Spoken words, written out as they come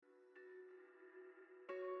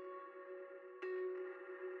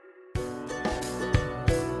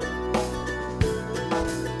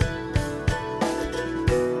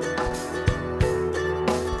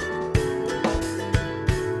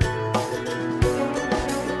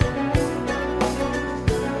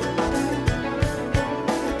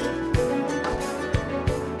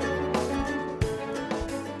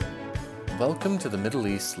Welcome to the Middle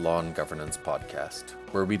East Law and Governance Podcast,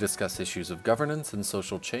 where we discuss issues of governance and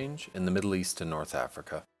social change in the Middle East and North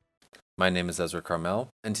Africa. My name is Ezra Carmel,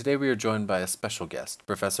 and today we are joined by a special guest,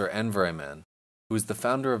 Professor Anver, who is the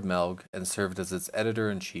founder of MELG and served as its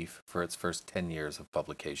editor-in-chief for its first 10 years of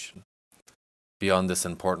publication. Beyond this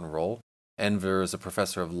important role, Anver is a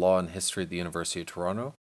professor of law and history at the University of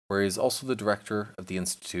Toronto, where he is also the director of the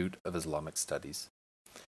Institute of Islamic Studies.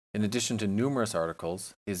 In addition to numerous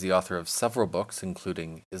articles, he is the author of several books,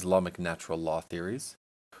 including Islamic Natural Law Theories,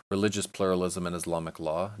 Religious Pluralism and Islamic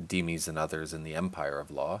Law, Dhimis and Others in the Empire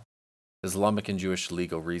of Law, Islamic and Jewish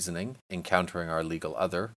Legal Reasoning, Encountering Our Legal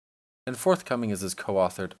Other, and forthcoming is his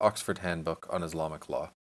co-authored Oxford Handbook on Islamic Law.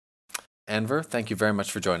 Anver, thank you very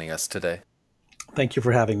much for joining us today. Thank you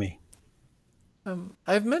for having me.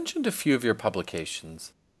 I've mentioned a few of your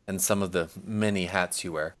publications and some of the many hats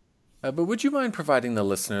you wear. But would you mind providing the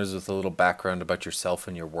listeners with a little background about yourself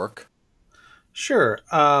and your work? Sure.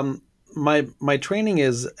 My training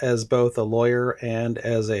is as both a lawyer and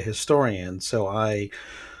as a historian. So I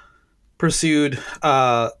pursued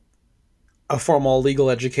a formal legal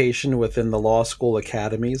education within the law school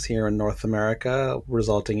academies here in North America,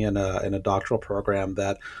 resulting in a doctoral program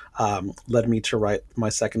that led me to write my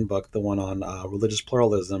second book, the one on religious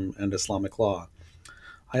pluralism and Islamic law.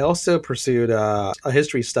 I also pursued a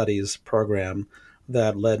history studies program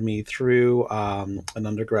that led me through an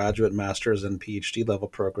undergraduate, master's, and PhD level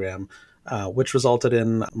program, which resulted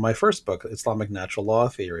in my first book, Islamic Natural Law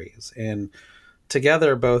Theories. And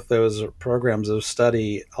together, both those programs of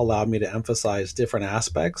study allowed me to emphasize different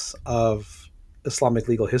aspects of Islamic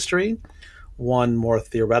legal history, one more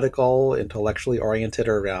theoretical, intellectually oriented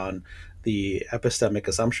around the epistemic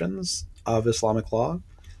assumptions of Islamic law.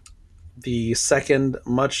 The second,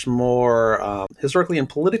 much more historically and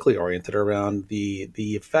politically oriented around the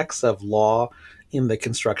effects of law in the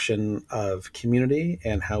construction of community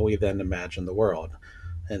and how we then imagine the world.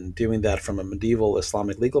 And doing that from a medieval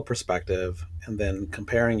Islamic legal perspective, and then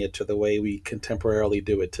comparing it to the way we contemporarily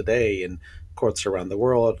do it today in courts around the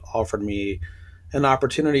world, offered me an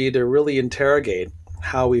opportunity to really interrogate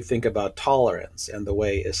how we think about tolerance and the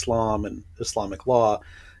way Islam and Islamic law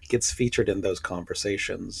gets featured in those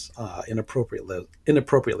conversations,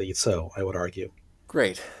 inappropriately so, I would argue.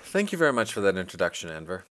 Great. Thank you very much for that introduction,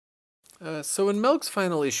 Anver. So in MELG's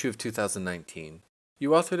final issue of 2019, you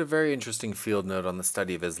authored a very interesting field note on the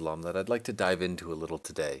study of Islam that I'd like to dive into a little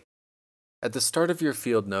today. At the start of your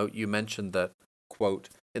field note, you mentioned that, quote,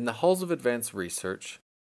 in the halls of advanced research,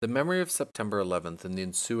 the memory of September 11th and the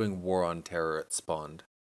ensuing war on terror it spawned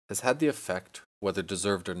has had the effect, whether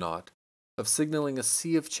deserved or not, of signaling a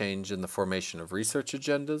sea of change in the formation of research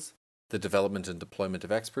agendas, the development and deployment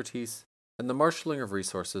of expertise, and the marshalling of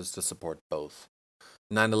resources to support both.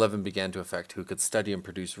 9/11 began to affect who could study and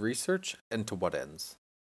produce research, and to what ends.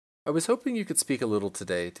 I was hoping you could speak a little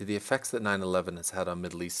today to the effects that 9/11 has had on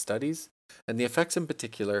Middle East studies, and the effects in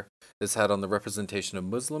particular it's had on the representation of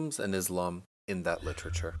Muslims and Islam in that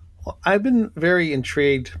literature. Well, I've been very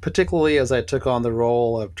intrigued, particularly as I took on the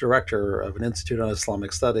role of director of an Institute on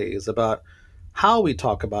Islamic Studies, about how we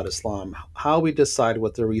talk about Islam, how we decide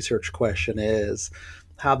what the research question is,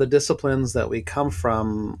 how the disciplines that we come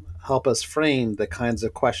from help us frame the kinds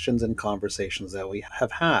of questions and conversations that we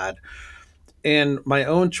have had. And my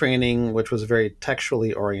own training, which was very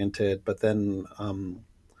textually oriented, but then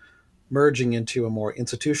merging into a more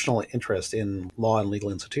institutional interest in law and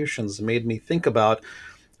legal institutions, made me think about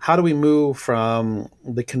how do we move from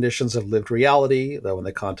the conditions of lived reality, though in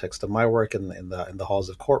the context of my work in the halls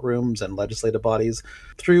of courtrooms and legislative bodies,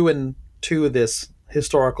 through into this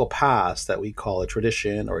historical past that we call a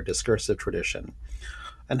tradition or a discursive tradition?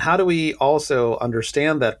 And how do we also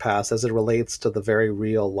understand that past as it relates to the very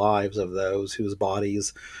real lives of those whose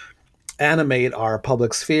bodies animate our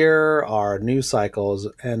public sphere, our news cycles,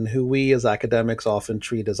 and who we as academics often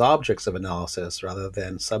treat as objects of analysis rather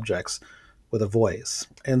than subjects with a voice?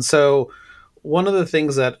 And so one of the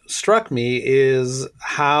things that struck me is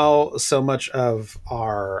how so much of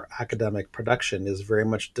our academic production is very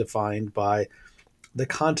much defined by the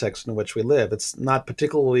context in which we live. It's not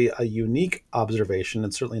particularly a unique observation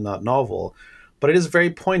and certainly not novel, but it is very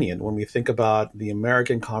poignant when we think about the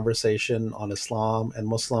American conversation on Islam and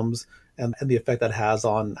Muslims and the effect that has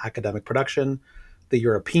on academic production, the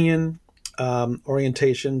European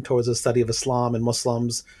orientation towards the study of Islam and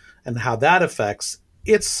Muslims, and how that affects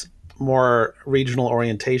its more regional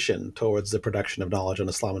orientation towards the production of knowledge on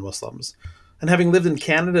Islam and Muslims. And having lived in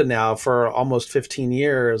Canada now for almost 15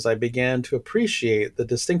 years, I began to appreciate the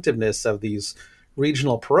distinctiveness of these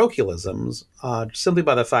regional parochialisms simply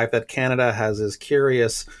by the fact that Canada has this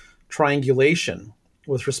curious triangulation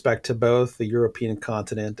with respect to both the European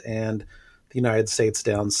continent and the United States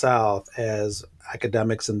down south as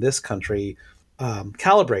academics in this country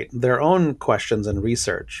calibrate their own questions and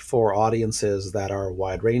research for audiences that are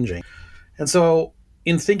wide ranging. And so,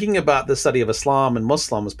 in thinking about the study of Islam and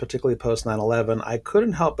Muslims, particularly post 9/11, I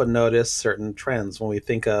couldn't help but notice certain trends when we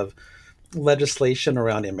think of legislation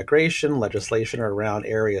around immigration, legislation around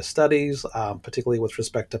area studies, particularly with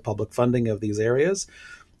respect to public funding of these areas,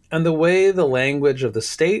 and the way the language of the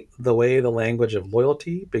state, the way the language of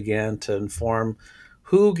loyalty began to inform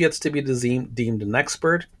who gets to be deemed an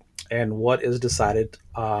expert and what is decided,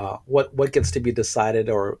 what gets to be decided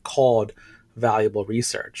or called valuable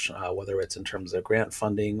research, whether it's in terms of grant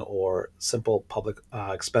funding or simple public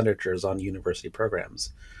expenditures on university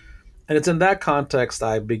programs. And it's in that context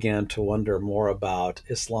I began to wonder more about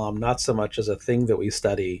Islam, not so much as a thing that we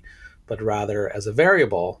study, but rather as a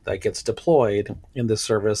variable that gets deployed in the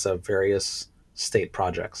service of various state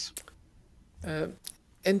projects. Uh,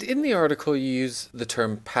 and in the article, you use the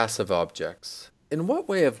term passive objects. In what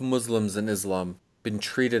way have Muslims in Islam been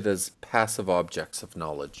treated as passive objects of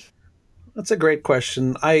knowledge? That's a great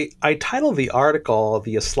question. I titled the article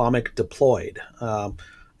 "The Islamic Deployed,"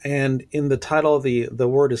 and in the title, the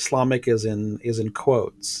word Islamic is in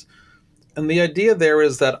quotes. And the idea there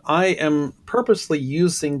is that I am purposely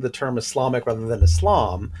using the term Islamic rather than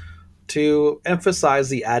Islam to emphasize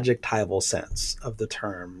the adjectival sense of the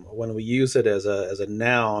term. When we use it as a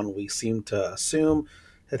noun, we seem to assume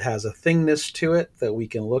it has a thingness to it that we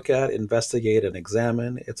can look at, investigate, and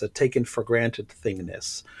examine. It's a taken for granted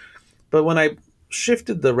thingness. But when I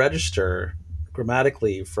shifted the register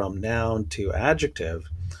grammatically from noun to adjective,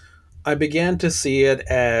 I began to see it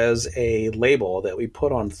as a label that we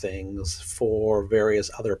put on things for various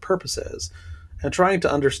other purposes. And trying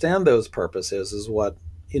to understand those purposes is what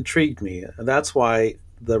intrigued me. And that's why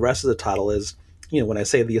the rest of the title is, when I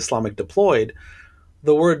say the Islamic deployed,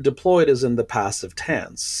 the word deployed is in the passive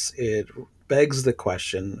tense. It begs the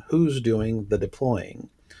question, who's doing the deploying?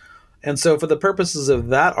 And so, for the purposes of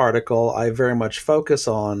that article, I very much focus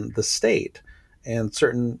on the state and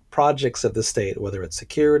certain projects of the state, whether it's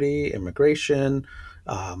security, immigration,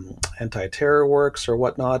 anti terror works, or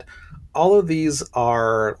whatnot. All of these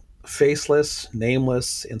are faceless,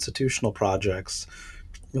 nameless institutional projects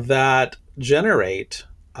that generate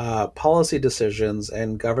policy decisions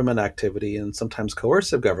and government activity, and sometimes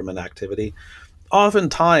coercive government activity,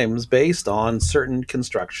 oftentimes based on certain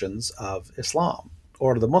constructions of Islam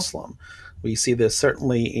or the Muslim. We see this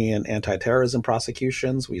certainly in anti terrorism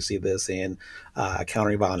prosecutions. We see this in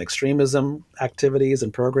countering violent extremism activities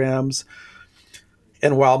and programs.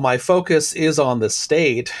 And while my focus is on the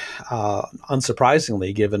state,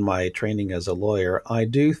 unsurprisingly, given my training as a lawyer, I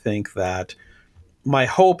do think that my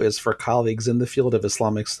hope is for colleagues in the field of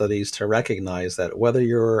Islamic studies to recognize that whether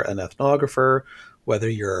you're an ethnographer, whether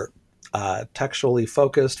you're a textually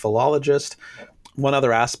focused philologist, one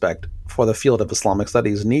other aspect for the field of Islamic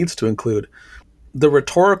studies needs to include the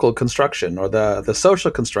rhetorical construction or the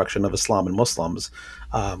social construction of Islam and Muslims.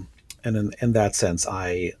 And in that sense,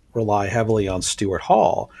 I rely heavily on Stuart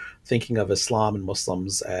Hall, thinking of Islam and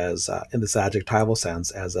Muslims as, in this adjectival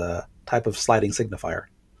sense, as a type of sliding signifier.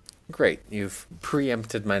 Great, you've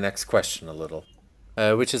preempted my next question a little,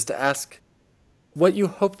 which is to ask what you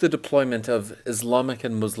hope the deployment of Islamic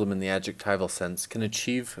and Muslim in the adjectival sense can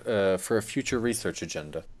achieve for a future research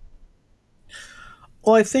agenda.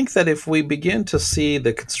 Well, I think that if we begin to see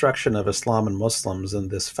the construction of Islam and Muslims in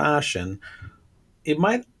this fashion, it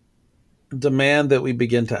might demand that we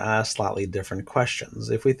begin to ask slightly different questions.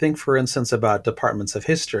 If we think, for instance, about departments of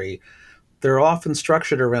history, they're often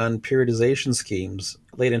structured around periodization schemes: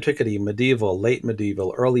 late antiquity, medieval, late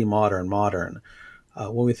medieval, early modern, modern.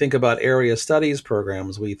 When we think about area studies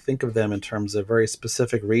programs, we think of them in terms of very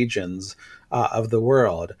specific regions of the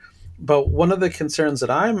world. But one of the concerns that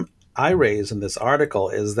I raise in this article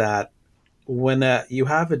is that when you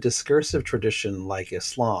have a discursive tradition like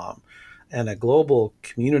Islam and a global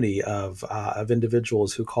community of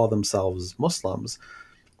individuals who call themselves Muslims,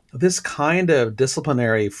 this kind of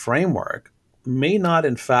disciplinary framework may not,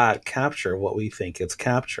 in fact, capture what we think it's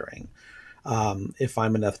capturing. If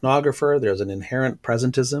I'm an ethnographer, there's an inherent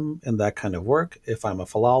presentism in that kind of work. If I'm a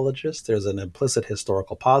philologist, there's an implicit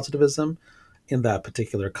historical positivism in that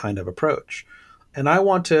particular kind of approach. And I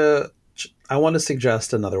want to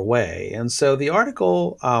suggest another way. And so the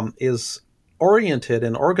article is oriented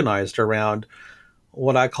and organized around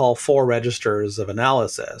what I call four registers of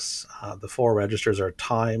analysis. The four registers are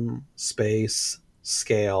time, space,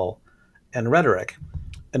 scale, and rhetoric.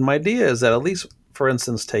 And my idea is that, at least for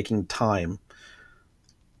instance, taking time,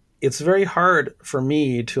 it's very hard for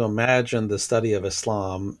me to imagine the study of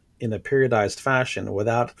Islam in a periodized fashion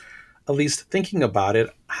without at least thinking about it,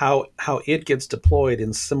 how it gets deployed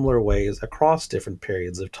in similar ways across different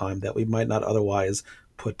periods of time that we might not otherwise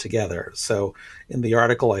put together. So in the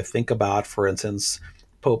article, I think about, for instance,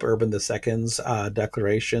 Pope Urban II's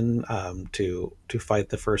declaration to fight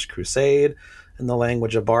the First Crusade and the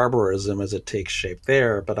language of barbarism as it takes shape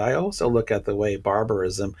there. But I also look at the way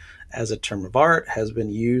barbarism as a term of art has been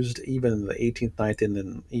used even in the 18th, 19th,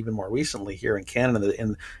 and even more recently here in Canada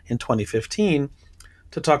in 2015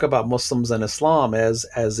 to talk about Muslims and Islam as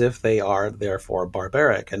if they are therefore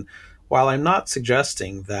barbaric. And while I'm not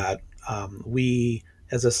suggesting that we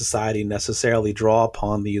as a society necessarily draw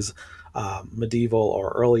upon these medieval or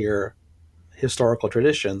earlier historical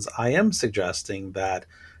traditions, I am suggesting that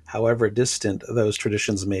however distant those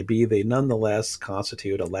traditions may be, they nonetheless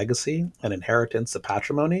constitute a legacy, an inheritance, a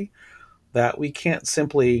patrimony that we can't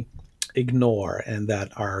simply ignore, and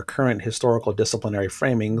that our current historical disciplinary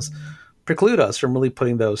framings preclude us from really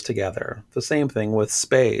putting those together. The same thing with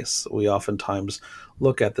space. We oftentimes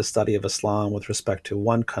look at the study of Islam with respect to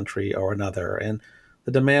one country or another, and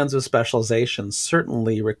the demands of specialization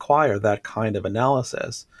certainly require that kind of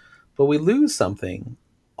analysis. But we lose something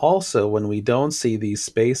also when we don't see these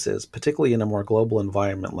spaces, particularly in a more global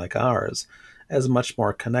environment like ours, as much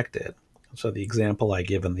more connected. So the example I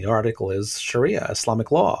give in the article is Sharia,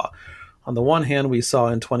 Islamic law. On the one hand, we saw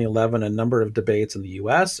in 2011 a number of debates in the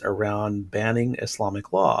US around banning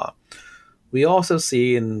Islamic law. We also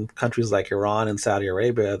see in countries like Iran and Saudi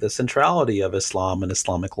Arabia the centrality of Islam and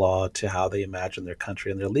Islamic law to how they imagine their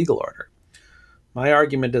country and their legal order. My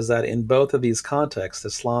argument is that in both of these contexts,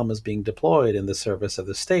 Islam is being deployed in the service of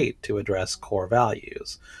the state to address core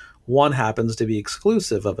values. One happens to be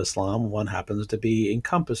exclusive of Islam, one happens to be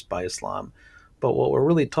encompassed by Islam. But what we're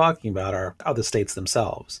really talking about are the states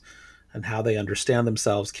themselves and how they understand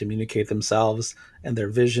themselves, communicate themselves, and their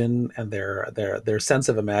vision and their sense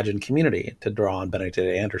of imagined community, to draw on Benedict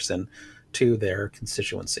Anderson, to their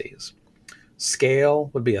constituencies.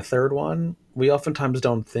 Scale would be a third one. We oftentimes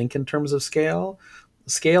don't think in terms of scale.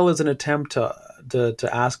 Scale is an attempt to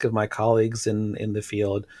ask of my colleagues in the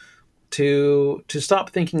field to stop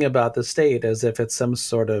thinking about the state as if it's some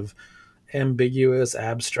sort of ambiguous,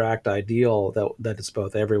 abstract ideal that is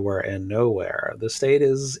both everywhere and nowhere. The state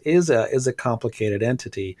is a complicated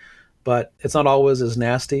entity, but it's not always as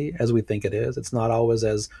nasty as we think it is. It's not always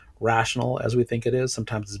as rational as we think it is.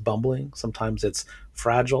 Sometimes it's bumbling. Sometimes it's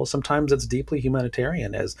fragile. Sometimes it's deeply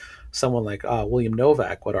humanitarian, as someone like William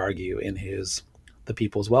Novak would argue in his The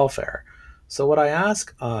People's Welfare. So what I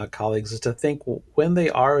ask colleagues is to think, when they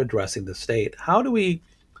are addressing the state, how do we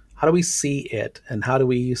see it, and how do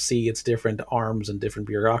we see its different arms and different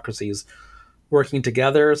bureaucracies working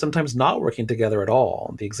together, sometimes not working together at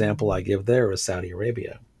all? The example I give there is Saudi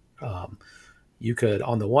Arabia. Um, you could,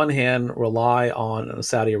 on the one hand, rely on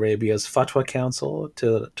Saudi Arabia's Fatwa Council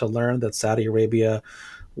to learn that Saudi Arabia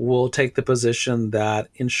will take the position that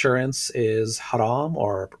insurance is haram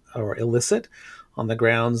or illicit on the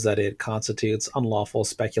grounds that it constitutes unlawful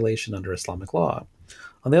speculation under Islamic law.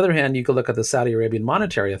 On the other hand, you could look at the Saudi Arabian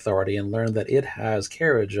Monetary Authority and learn that it has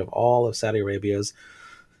carriage of all of Saudi Arabia's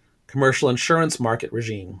commercial insurance market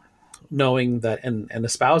regime, knowing that and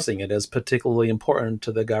espousing it as particularly important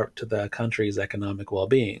to the country's economic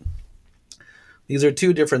well-being. These are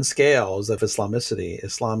two different scales of Islamicity.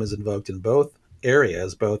 Islam is invoked in both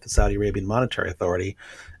areas, both the Saudi Arabian Monetary Authority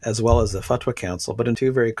as well as the Fatwa Council, but in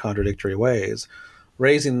two very contradictory ways,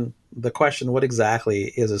 raising the question, what exactly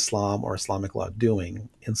is Islam or Islamic law doing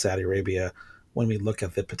in Saudi Arabia when we look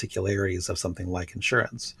at the particularities of something like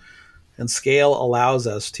insurance? And scale allows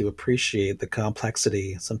us to appreciate the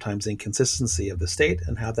complexity, sometimes inconsistency of the state,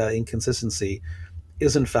 and how that inconsistency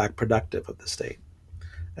is in fact productive of the state.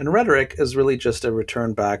 And rhetoric is really just a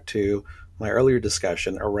return back to my earlier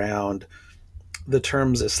discussion around the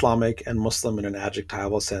terms Islamic and Muslim in an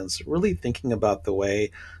adjectival sense, really thinking about the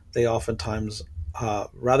way they oftentimes,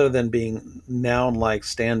 rather than being noun-like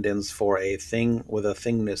stand-ins for a thing with a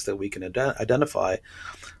thingness that we can identify,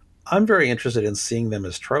 I'm very interested in seeing them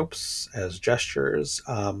as tropes, as gestures,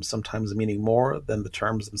 sometimes meaning more than the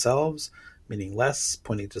terms themselves, meaning less,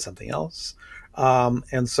 pointing to something else.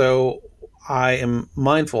 And so I am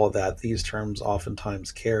mindful that these terms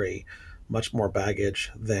oftentimes carry much more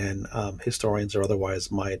baggage than historians or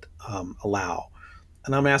otherwise might allow.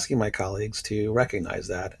 And I'm asking my colleagues to recognize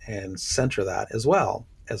that and center that as well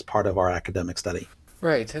as part of our academic study.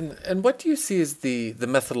 Right, and what do you see as the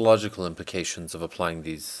methodological implications of applying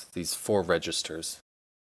these four registers?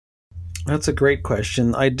 That's a great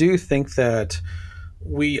question. I do think that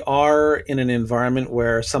We are in an environment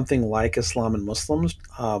where something like Islam and Muslims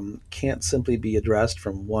can't simply be addressed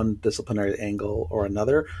from one disciplinary angle or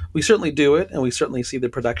another. We certainly do it, and we certainly see the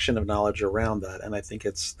production of knowledge around that, and I think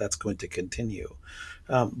that's going to continue.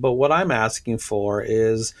 But what I'm asking for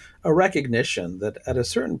is a recognition that at a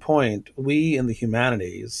certain point, we in the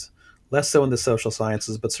humanities, less so in the social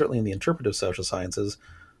sciences, but certainly in the interpretive social sciences,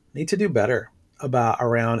 need to do better about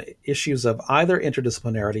around issues of either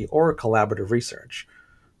interdisciplinarity or collaborative research.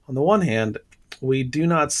 On the one hand, we do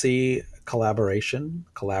not see collaboration,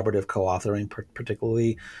 collaborative co-authoring,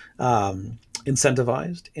 particularly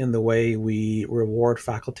incentivized in the way we reward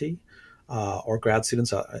faculty or grad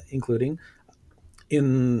students, including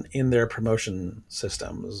in their promotion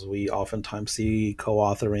systems. We oftentimes see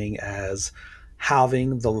co-authoring as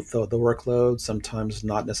halving the workload, sometimes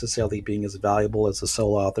not necessarily being as valuable as a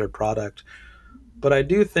solo authored product. But I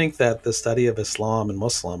do think that the study of Islam and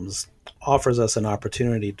Muslims offers us an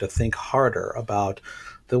opportunity to think harder about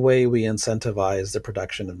the way we incentivize the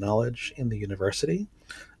production of knowledge in the university,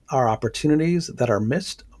 our opportunities that are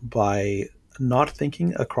missed by not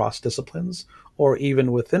thinking across disciplines or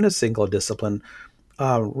even within a single discipline.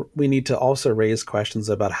 We need to also raise questions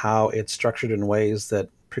about how it's structured in ways that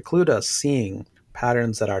preclude us seeing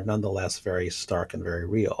patterns that are nonetheless very stark and very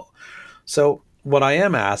real. So, what I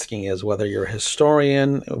am asking is whether you're a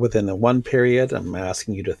historian within one period, I'm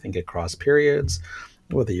asking you to think across periods.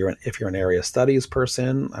 Whether if you're an area studies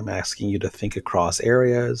person, I'm asking you to think across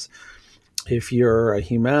areas. If you're a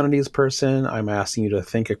humanities person, I'm asking you to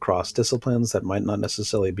think across disciplines that might not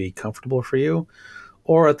necessarily be comfortable for you,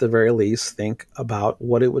 or at the very least, think about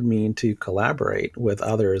what it would mean to collaborate with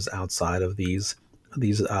others outside of these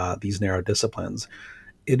narrow disciplines.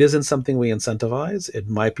 It isn't something we incentivize. It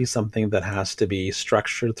might be something that has to be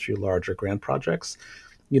structured through larger grant projects.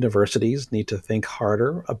 Universities need to think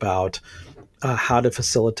harder about how to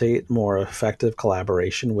facilitate more effective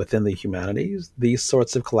collaboration within the humanities. These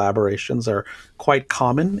sorts of collaborations are quite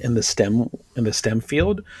common in the STEM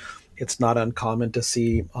field. It's not uncommon to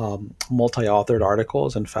see multi-authored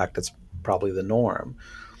articles. In fact, it's probably the norm.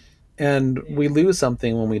 And we lose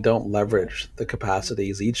something when we don't leverage the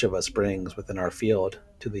capacities each of us brings within our field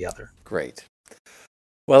to the other. Great.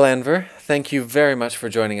 Well, Anver, thank you very much for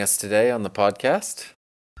joining us today on the podcast.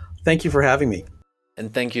 Thank you for having me.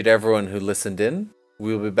 And thank you to everyone who listened in.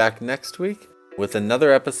 We will be back next week with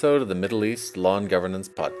another episode of the Middle East Law and Governance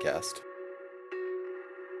Podcast.